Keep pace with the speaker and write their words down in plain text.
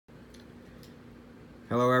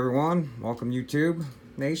Hello everyone, welcome YouTube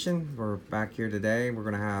Nation. We're back here today. We're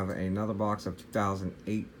going to have another box of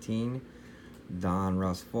 2018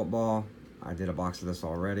 Donruss football. I did a box of this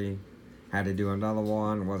already. Had to do another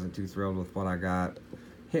one. Wasn't too thrilled with what I got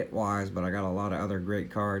hit wise, but I got a lot of other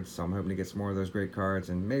great cards, so I'm hoping to get some more of those great cards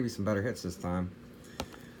and maybe some better hits this time.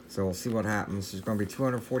 So we'll see what happens. There's going to be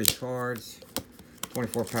 240 cards,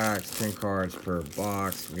 24 packs, 10 cards per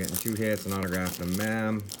box. We're getting 2 hits, an autograph, and a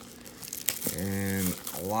mem. And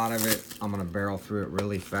a lot of it, I'm going to barrel through it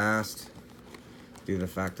really fast due to the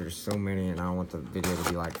fact there's so many and I don't want the video to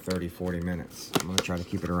be like 30-40 minutes. I'm going to try to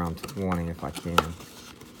keep it around 20 if I can.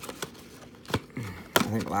 I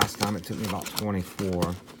think last time it took me about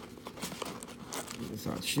 24.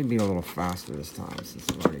 So it should be a little faster this time since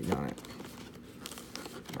I've already done it.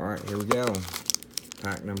 Alright, here we go.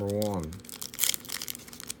 Pack number 1.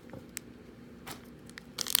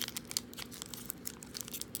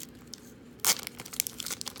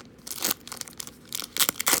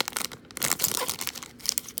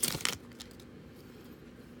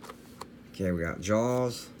 Okay, we got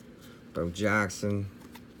Jaws, Bo Jackson,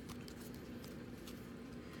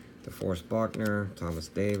 DeForest Buckner, Thomas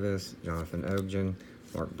Davis, Jonathan Ogden,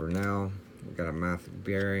 Mark Brunell. We got a Matthew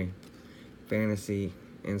Berry, Fantasy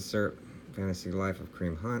insert, Fantasy Life of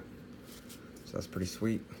Kareem Hunt. So that's pretty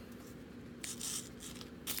sweet.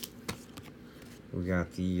 We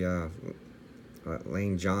got the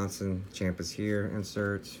Lane Johnson, Champ is Here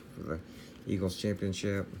inserts for the Eagles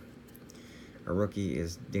Championship. Our rookie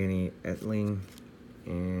is Danny Etling,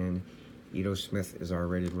 and Ito Smith is our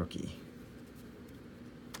rated rookie.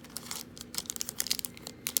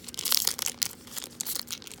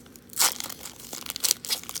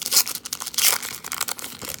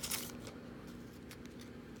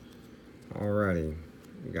 Alrighty,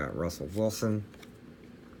 we got Russell Wilson,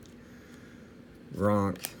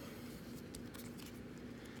 Gronk,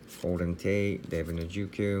 Golden Tate, David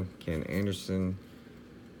Njoku, Ken Anderson,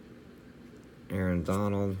 Aaron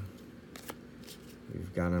Donald.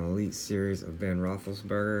 We've got an Elite Series of Ben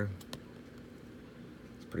Roethlisberger.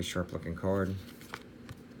 It's a pretty sharp looking card.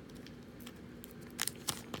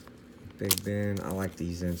 Big Ben. I like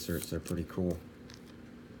these inserts. They're pretty cool.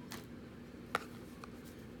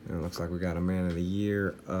 And it looks like we got a Man of the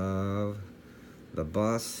Year of the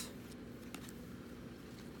Bus.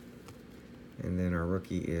 And then our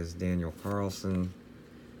rookie is Daniel Carlson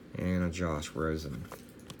and a Josh Rosen.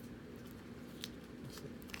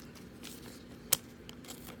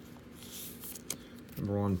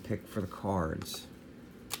 Number 1 pick for the cards.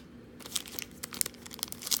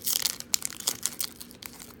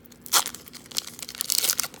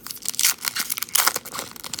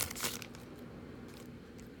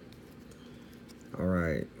 All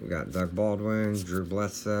right, we got Doug Baldwin, Drew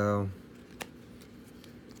Bledsoe,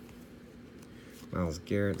 Myles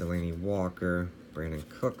Garrett, Delaney Walker, Brandon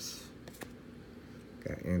Cooks.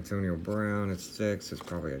 Got Antonio Brown at 6. It's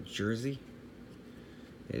probably a jersey.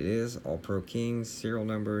 It is All-Pro Kings, serial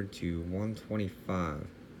number to 125.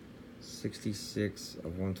 66 of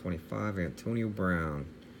 125, Antonio Brown.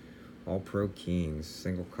 All-Pro Kings,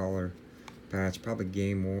 single color patch, probably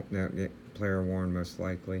game worn, no, player worn most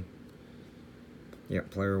likely.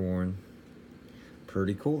 Yep, player worn.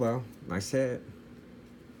 Pretty cool though, nice hit.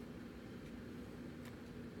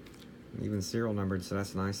 Even serial numbered, so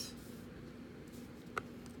that's nice.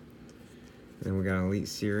 Then we got an Elite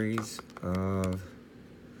Series of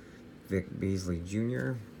Vic Beasley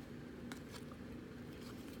Jr.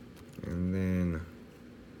 And then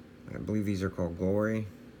I believe these are called Glory,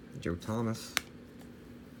 Joe Thomas.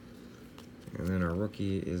 And then our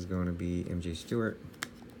rookie is going to be MJ Stewart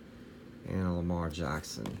and a Lamar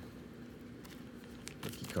Jackson.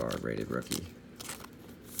 Rookie card, rated rookie.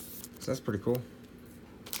 So that's pretty cool.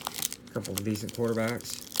 A couple of decent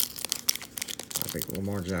quarterbacks. I think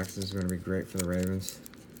Lamar Jackson is going to be great for the Ravens.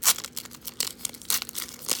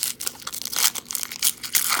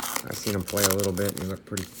 I've seen him play a little bit, and he looked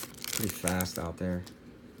pretty fast out there.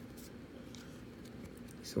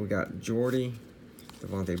 So we got Jordy,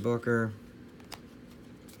 Devontae Booker,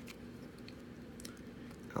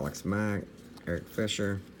 Alex Mack, Eric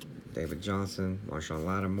Fisher, David Johnson, Marshawn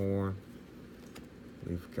Lattimore.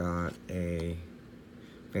 We've got a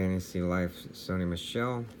Fantasy Life Sony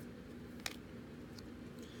Michel.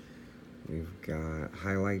 We've got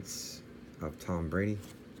highlights of Tom Brady.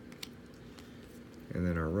 And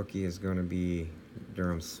then our rookie is going to be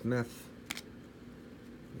Durham Smith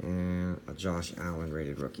and a Josh Allen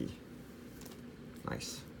rated rookie.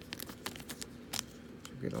 Nice.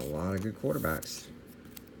 We're getting a lot of good quarterbacks.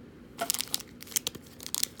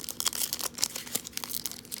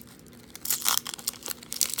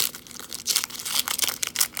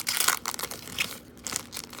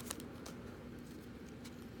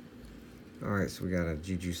 Alright, so we got a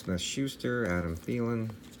Juju Smith-Schuster, Adam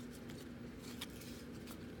Thielen,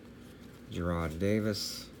 Gerard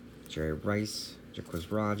Davis, Jerry Rice,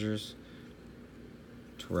 Jaquiz Rogers,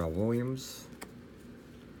 Terrell Williams.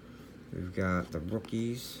 We've got the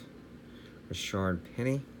rookies, Rashard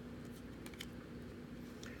Penny.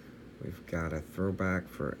 We've got a throwback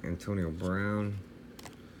for Antonio Brown.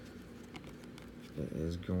 It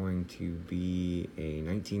is going to be a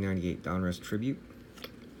 1998 Donruss tribute.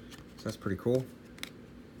 So that's pretty cool.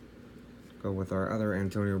 Go with our other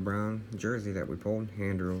Antonio Brown jersey that we pulled.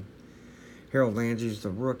 Harold Landry's the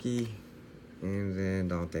rookie. And then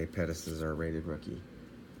Dante Pettis is our rated rookie.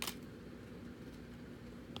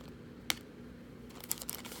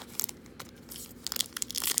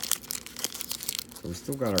 So we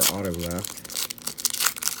still got our auto left.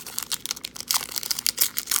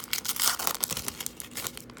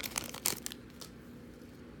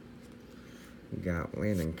 We got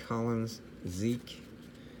Landon Collins, Zeke,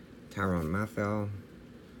 Tyrann Mathieu,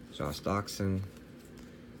 Josh Doxson.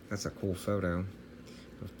 That's a cool photo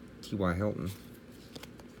of T.Y. Hilton.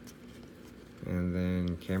 And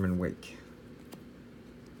then Cameron Wake.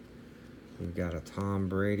 We've got a Tom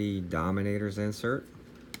Brady Dominators insert.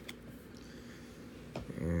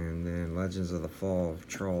 And then Legends of the Fall of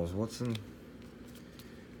Charles Woodson.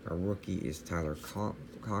 Our rookie is Tyler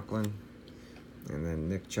Conklin. And then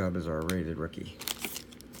Nick Chubb is our rated rookie.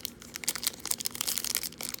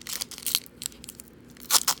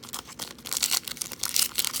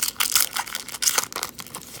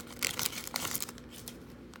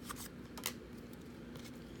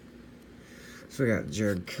 So we got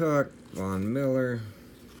Jared Cook, Von Miller,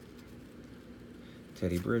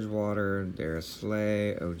 Teddy Bridgewater, Darius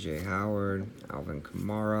Slay, O.J. Howard, Alvin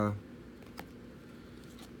Kamara.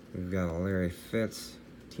 We've got Larry Fitz,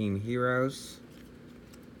 Team Heroes.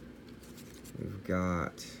 We've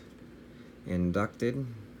got Inducted,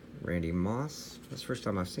 Randy Moss. That's the first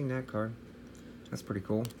time I've seen that card. That's pretty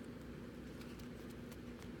cool.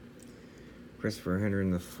 Christopher Henry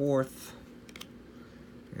in the 4th.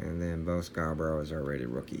 And then Bo Scarborough is our rated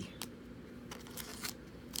rookie.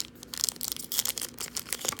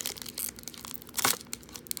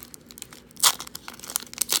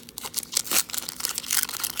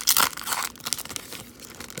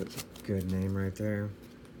 That's a good name right there.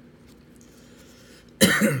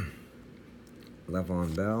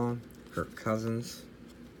 Le'Veon Bell, Kirk Cousins,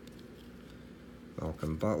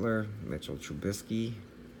 Malcolm Butler, Mitchell Trubisky,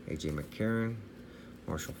 A.J. McCarron,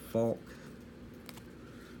 Marshall Faulk.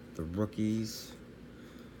 The rookies,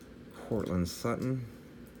 Cortland Sutton.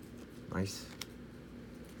 Nice.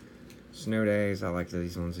 Snow Days, I like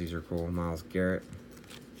these ones. These are cool. Myles Garrett.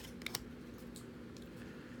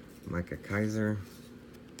 Micah Kaiser.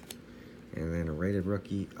 And then a rated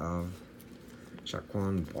rookie of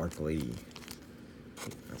Saquon Barkley.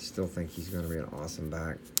 I still think he's going to be an awesome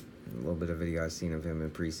back. A little bit of video I've seen of him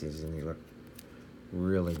in preseason. He looked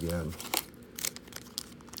really good.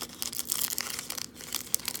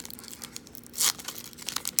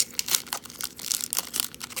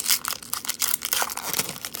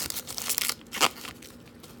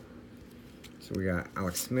 So we got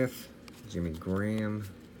Alex Smith, Jimmy Graham,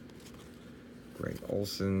 Greg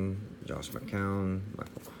Olsen, Josh McCown,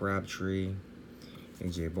 Michael Crabtree,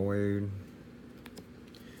 A.J. Boyd.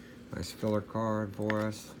 Nice filler card for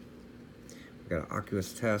us. We got an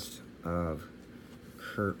Oculus test of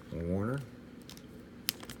Kurt Warner.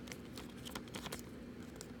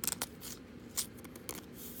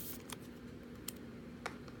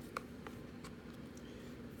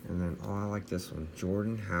 And then, oh, I like this one.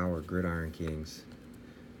 Jordan Howard, Gridiron Kings.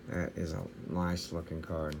 That is a nice looking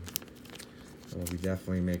card. It will be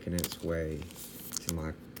definitely making its way to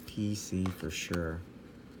my PC for sure.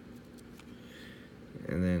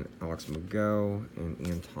 And then Alex McGough and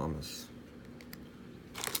Ian Thomas.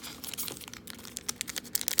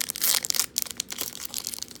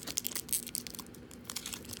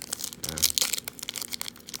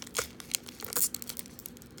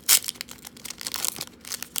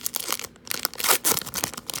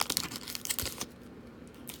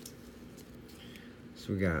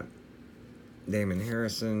 So we got Damon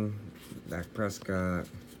Harrison, Dak Prescott,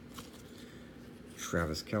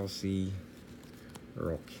 Travis Kelce,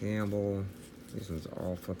 Earl Campbell. These ones are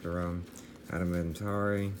all flipped around. Adam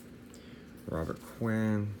Vinatieri, Robert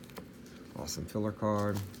Quinn. Awesome filler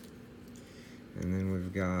card. And then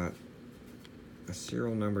we've got a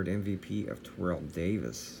serial numbered MVP of Terrell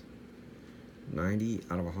Davis. 90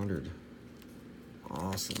 out of 100.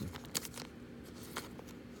 Awesome.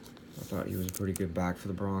 I thought he was a pretty good back for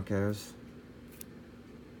the Broncos.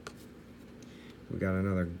 We got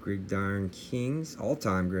another Gridiron Kings,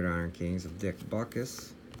 all-time Gridiron Kings of Dick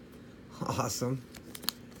Buckus. Awesome.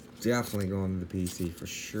 Definitely going to the PC for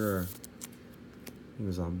sure. He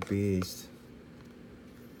was a beast.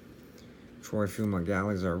 Troy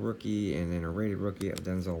Fumagalli is our rookie, and then a rated rookie of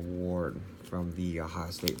Denzel Ward from the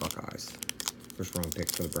Ohio State Buckeyes. First round pick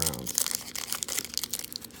for the Browns.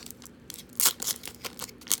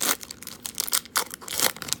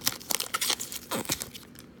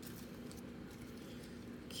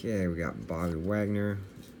 Okay, we got Bobby Wagner,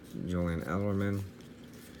 Julian Edelman,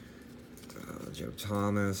 Joe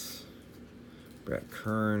Thomas, Brett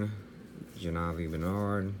Kern, Janavi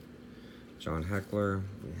Bernard, John Heckler.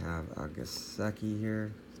 We have Agaseki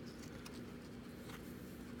here.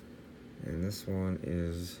 And this one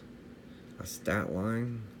is a stat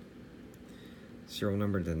line. Serial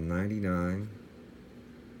number to 99.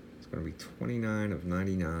 It's going to be 29 of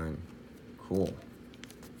 99. Cool.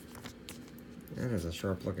 That is a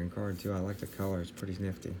sharp looking card too. I like the color. It's pretty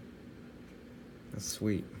nifty. That's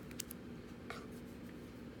sweet.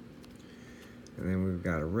 And then we've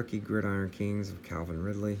got a rookie Gridiron Kings of Calvin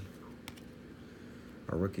Ridley.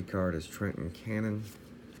 Our rookie card is Trenton Cannon.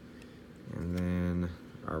 And then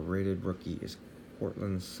our rated rookie is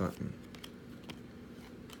Cortland Sutton.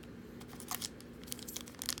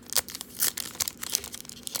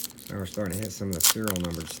 Now we're starting to hit some of the serial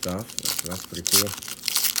numbered stuff. So that's pretty cool.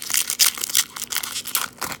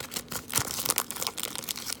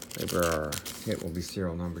 Maybe our hit will be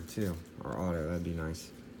serial numbered too. Our auto, that'd be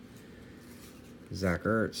nice. Zach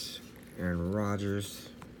Ertz, Aaron Rodgers,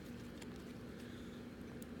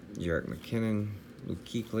 Jerick McKinnon, Luke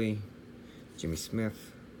Kuechly, Jimmy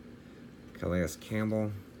Smith, Calais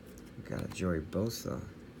Campbell. We got a Joey Bosa.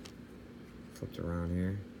 Flipped around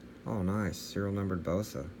here. Oh, nice. Serial numbered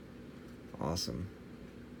Bosa. Awesome.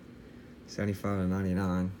 75 to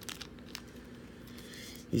 99.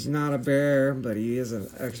 He's not a Bear, but he is an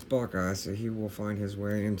ex-Buckeye, so he will find his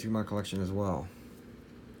way into my collection as well.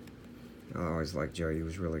 I always liked Joey. He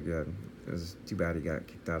was really good. It was too bad he got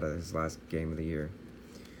kicked out of his last game of the year.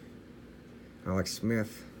 Alex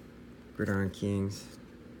Smith, Gridiron Kings.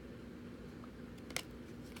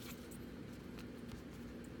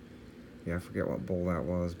 Yeah, I forget what bowl that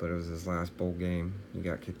was, but it was his last bowl game. He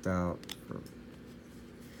got kicked out for,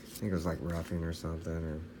 I think it was like roughing or something,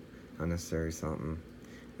 or unnecessary something.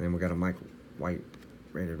 And then we got a Mike White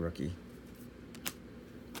rated rookie.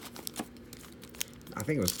 I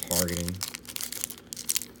think it was targeting.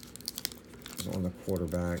 It was on the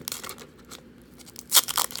quarterback.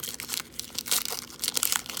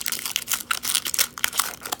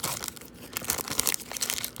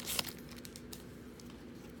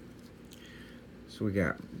 So we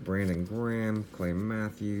got Brandon Graham, Clay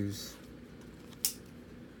Matthews,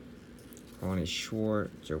 Lonnie Short,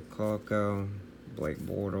 Joe Culco, Blake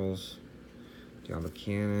Bortles, John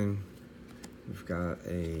Buchanan. We've got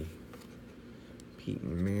a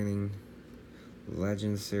Peyton Manning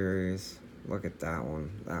Legend Series. Look at that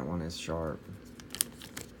one. That one is sharp.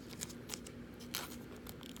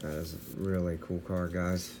 That is a really cool card,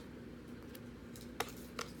 guys.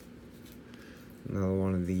 Another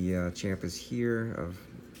one of the Champas here of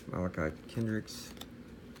Malachi Kendricks.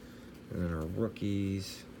 And then our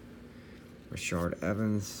rookies, Rashard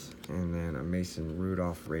Evans, and then a Mason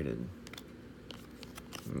Rudolph rated.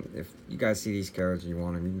 If you guys see these cards and you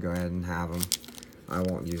want them, you can go ahead and have them. I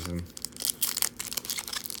won't use them.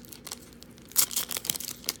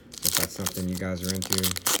 If that's something you guys are into,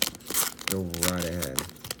 go right ahead.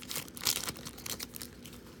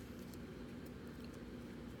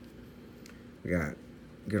 We got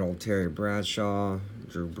good old Terry Bradshaw,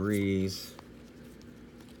 Drew Brees.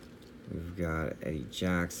 We've got Eddie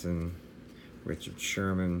Jackson, Richard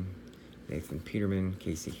Sherman, Nathan Peterman,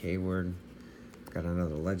 Casey Hayward. Got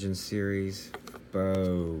another Legend Series,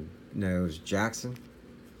 Bo Nose Jackson.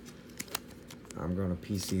 I'm going to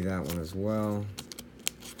PC that one as well.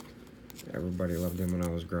 Everybody loved him when I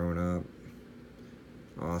was growing up.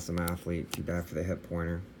 Awesome athlete. Too bad for the hip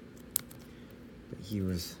pointer. But he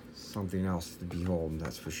was something else to behold,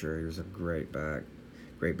 that's for sure. He was a great back.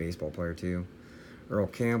 Great baseball player, too. Earl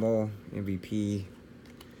Campbell, MVP.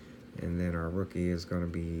 And then our rookie is going to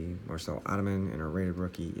be Marcel Ademan, and our rated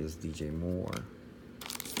rookie is DJ Moore.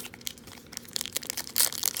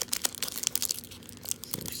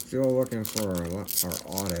 So we're still looking for our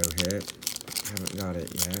auto hit. Haven't got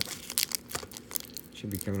it yet. Should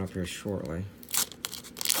be coming up here shortly.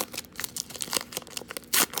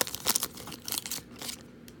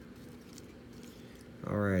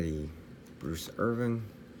 Alrighty, Bruce Irvin,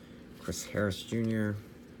 Chris Harris Jr.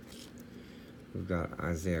 We've got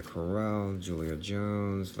Isaiah Corral, Julio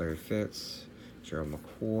Jones, Larry Fitz, Gerald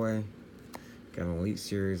McCoy. Got an Elite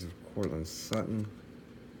Series of Cortland Sutton.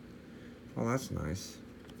 Oh, that's nice.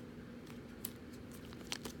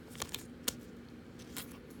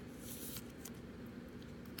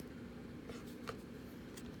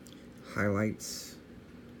 Highlights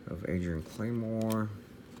of Adrian Claymore.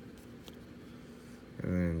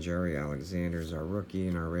 And then Jerry Alexander is our rookie,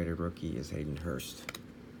 and our rated rookie is Hayden Hurst.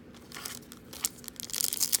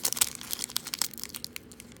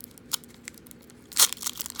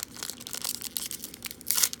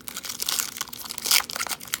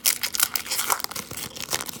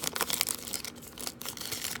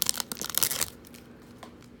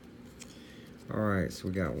 Alright, so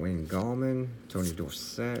we got Wayne Gallman, Tony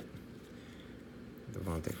Dorsett,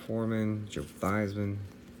 Devontae Foreman, Joe Theismann,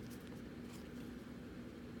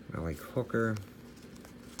 Malik Hooker,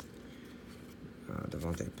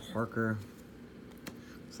 Devontae Parker.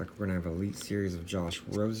 Looks like we're going to have an Elite Series of Josh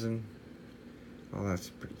Rosen. Oh, that's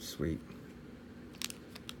pretty sweet.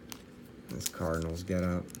 This Cardinals get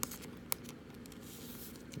up.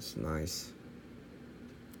 It's nice.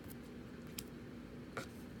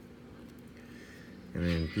 And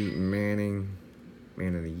then Peyton Manning,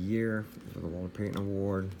 Man of the Year for the Walter Payton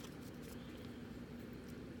Award.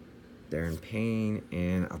 Darren Payne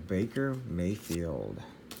and a Baker Mayfield,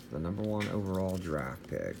 the #1 overall draft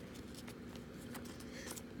pick.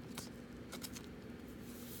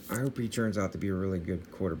 I hope he turns out to be a really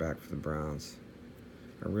good quarterback for the Browns.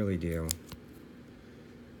 I really do.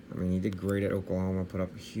 I mean, he did great at Oklahoma, put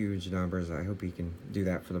up huge numbers. I hope he can do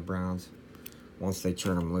that for the Browns once they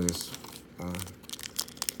turn him loose.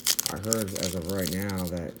 I heard as of right now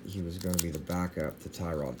that he was going to be the backup to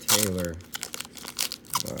Tyrod Taylor,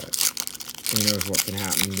 but who knows what can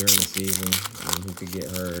happen during the season. I mean, he could get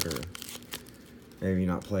hurt or maybe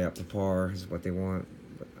not play up to par is what they want.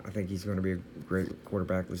 But I think he's going to be a great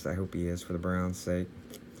quarterback, at least I hope he is for the Browns' sake.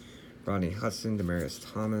 Rodney Hudson, Demaryius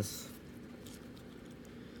Thomas,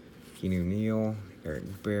 Keanu Neal,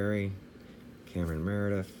 Eric Berry, Cameron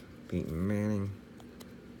Meredith, Peyton Manning.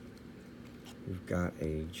 We've got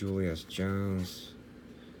a Julius Jones,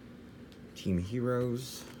 Team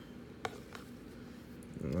Heroes.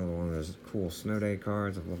 Another one of those cool Snow Day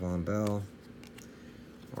cards of Le'Veon Bell.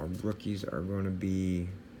 Our rookies are going to be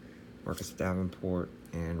Marcus Davenport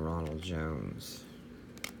and Ronald Jones.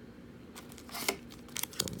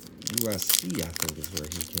 From USC, I think is where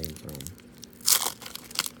he came from.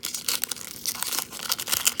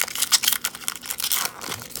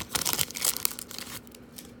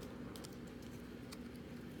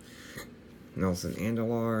 Nelson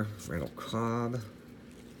Andelar, Randall Cobb. Let's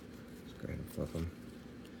go ahead and flip them.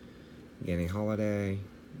 Ganny Holiday,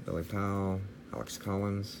 Billy Powell, Alex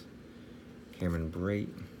Collins, Cameron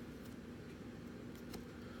Brate.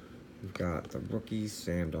 We've got the rookies,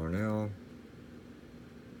 Sam Darnell.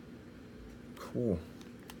 Cool.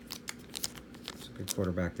 It's a good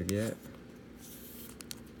quarterback to get.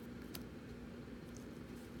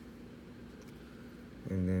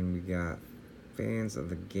 And then we got fans of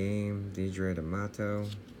the game, Deidre D'Amato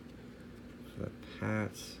for the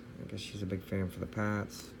Pats. I guess she's a big fan for the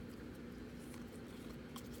Pats.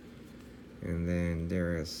 And then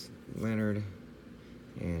Darius Leonard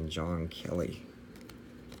and John Kelly.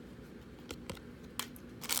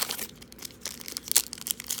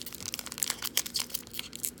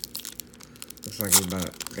 Looks like we've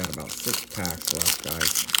got about 6 packs left,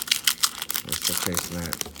 guys. We're still chasing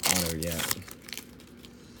that auto yet.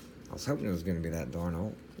 I was hoping it was going to be that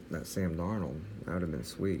Sam Darnold. That would have been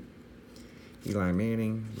sweet. Eli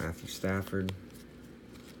Manning, Matthew Stafford,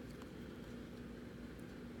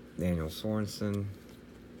 Daniel Sorensen,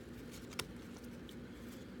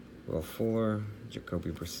 Will Fuller,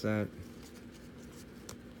 Jacoby Brissett,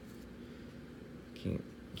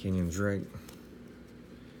 Kenyon Drake,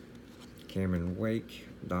 Cameron Wake,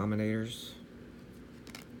 Dominators.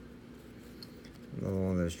 Another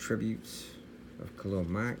one of those tributes of Khalil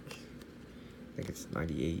Mack. I think it's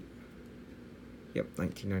 98. Yep,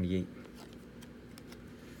 1998.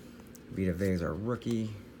 Vita Vea is our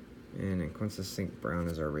rookie. And Quincy St. Brown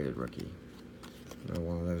is our rated rookie. Another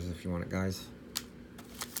one of those if you want it, guys.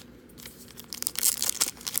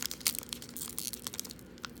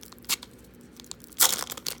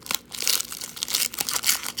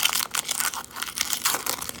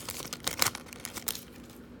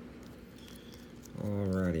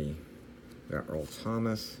 Alrighty. We got Earl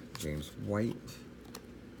Thomas, James White,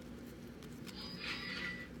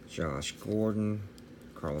 Josh Gordon,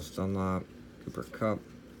 Carlos Dunlap, Cooper Kupp.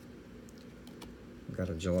 We got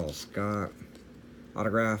a Joel Scott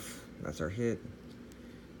autograph. That's our hit.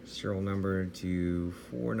 Serial number to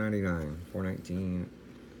 499, 419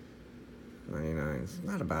 $99.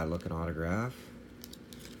 Not a bad looking autograph.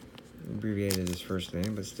 Abbreviated his first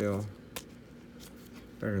name, but still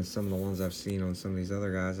better than some of the ones I've seen on some of these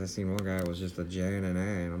other guys. I seen one guy was just a J and an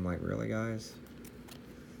A, and I'm like, really, guys?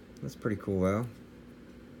 That's pretty cool, though.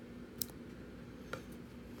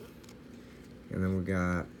 And then we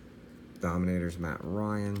got Dominators Matt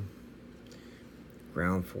Ryan,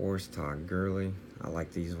 Ground Force Todd Gurley. I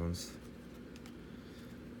like these ones.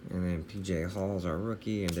 And then PJ Hall's our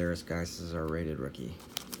rookie, and Darius Geis is our rated rookie.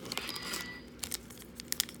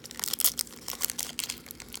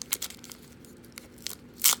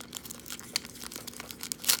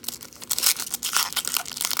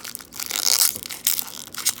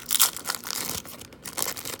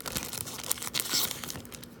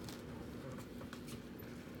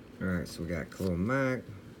 Alright, so we got Khalil Mack,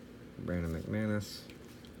 Brandon McManus.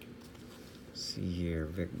 See here,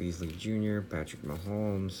 Vic Beasley Jr., Patrick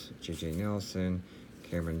Mahomes, JJ Nelson,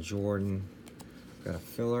 Cameron Jordan. Got a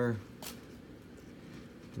filler.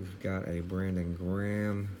 We've got a Brandon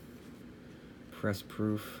Graham, press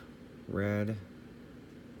proof, red.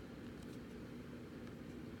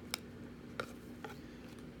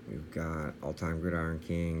 We've got all-time Gridiron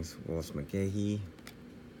Kings, Willis McGahee.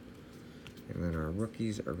 And then our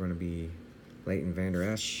rookies are going to be Leighton Vander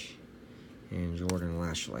Esch and Jordan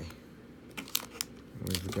Lashley.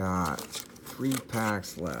 We've got 3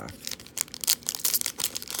 packs left.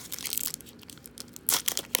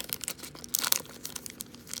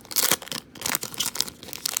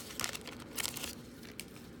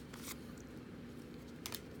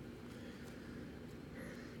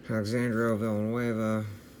 Alexandro Villanueva,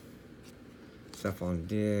 Stephon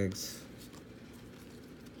Diggs,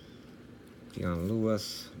 Deion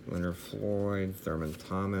Lewis, Leonard Floyd, Thurman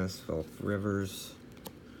Thomas, Phillip Rivers.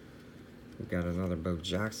 We've got another Bo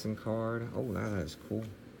Jackson card. Oh, that is cool.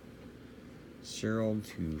 Zeroed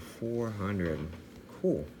to 400.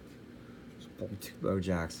 Cool. Just pulled 2 Bo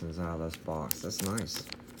Jacksons out of this box. That's nice.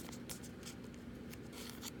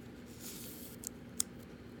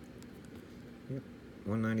 Yep,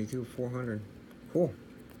 192, 400. Cool.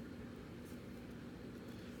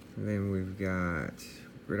 And then we've got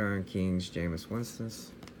Gridiron Kings, Jameis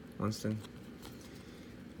Winston.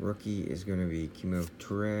 Rookie is going to be Kimo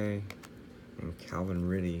Toure. And Calvin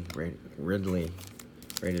Ridley, rated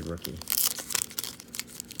rookie.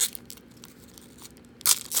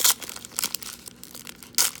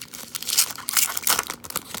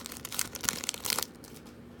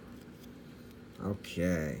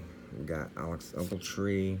 Okay, we got Alex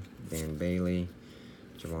Ogletree, Dan Bailey,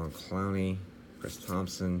 Javon Clowney, Chris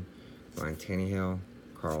Thompson, Ryan Tannehill,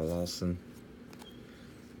 Carl Lawson.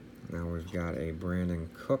 Now we've got a Brandon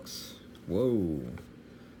Cooks. Whoa.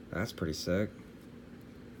 That's pretty sick.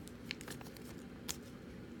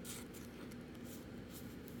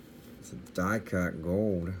 It's a die cut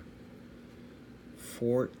gold.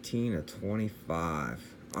 14/25.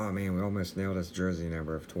 Oh man, we almost nailed this jersey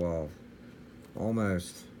number of 12.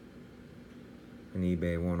 Almost. An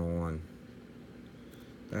eBay 101.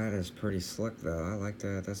 That is pretty slick though. I like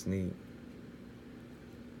that. That's neat.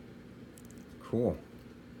 Cool.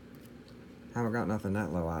 Haven't got nothing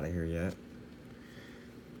that low out of here yet.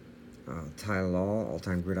 Ty Law,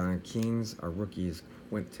 all-time Gridiron Kings. Our rookie is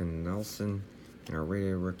Quentin Nelson. And our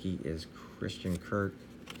rated rookie is Christian Kirk.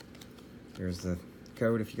 Here's the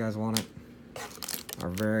code if you guys want it. Our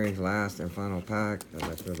very last and final pack as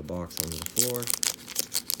I throw the box on the floor.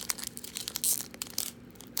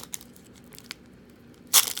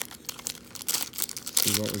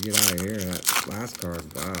 See what we get out of here. That last card,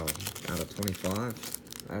 wow, out of 25.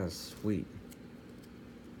 That is sweet.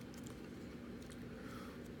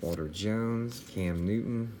 Walter Jones, Cam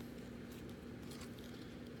Newton,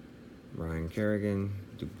 Ryan Kerrigan,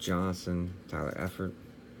 Duke Johnson, Tyler Eifert,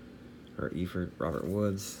 Robert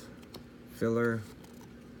Woods, filler.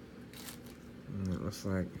 And it looks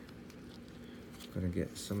like I'm gonna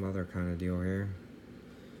get some other kind of deal here.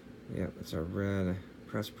 Yep, it's a red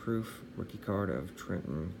press proof rookie card of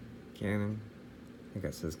Trenton Cannon. I think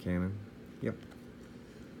that says Cannon. Yep.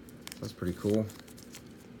 That's pretty cool.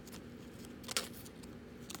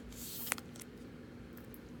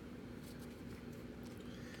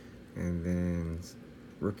 And then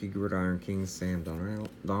rookie Gridiron King Sam Darnold.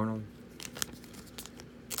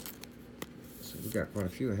 So we got quite a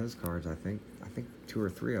few of his cards, I think 2 or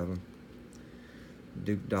 3 of them.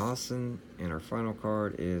 Duke Dawson, and our final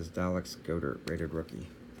card is Dallas Goedert, rated rookie.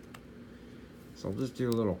 So I'll just do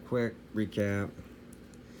a little quick recap.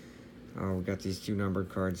 We got these 2 numbered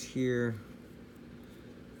cards here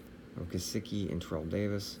of Gesicki and Terrell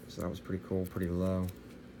Davis. So that was pretty cool, pretty low.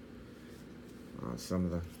 Some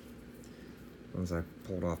of the Ones I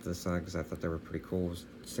pulled off this side because I thought they were pretty cool was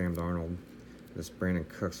Sam Darnold. This Brandon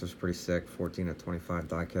Cooks was pretty sick. 14/25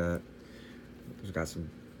 die cut. He's got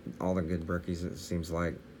all the good rookies, it seems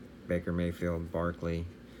like. Baker Mayfield, Barkley,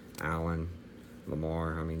 Allen,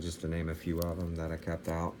 Lamar. I mean, just to name a few of them that I kept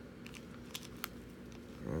out.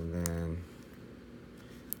 And then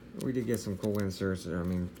we did get some cool inserts. I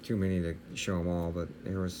mean, too many to show them all, but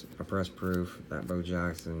here was a press proof, that Bo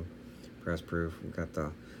Jackson press proof. We got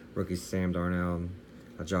the rookie Sam Darnold,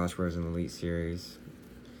 a Josh Rosen Elite Series.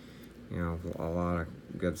 You know, a lot of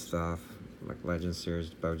good stuff, like Legend Series,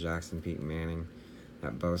 Bo Jackson, Peyton Manning,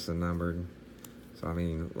 that Bosa numbered. So, I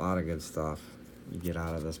mean, a lot of good stuff you get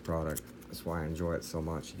out of this product. That's why I enjoy it so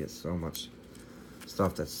much. You get so much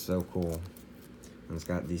stuff that's so cool, and it's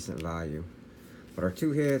got decent value. But our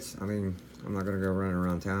 2 hits, I mean, I'm not going to go running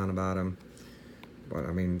around town about them, but,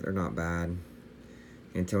 I mean, they're not bad.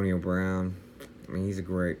 Antonio Brown, I mean, he's a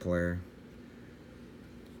great player.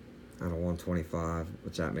 Out of 125,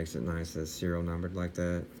 which that makes it nice that it's serial numbered like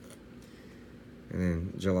that. And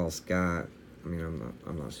then Jaleel Scott, I mean,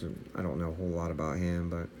 I'm not sure, I don't know a whole lot about him,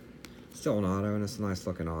 but still an auto, and it's a nice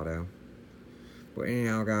looking auto. But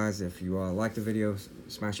anyhow, guys, if you like the video,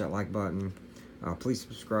 smash that like button. Please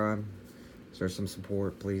subscribe. Show some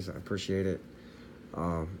support, please. I appreciate it.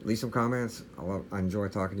 Leave some comments. I enjoy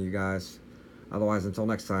talking to you guys. Otherwise, until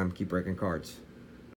next time, keep breaking cards.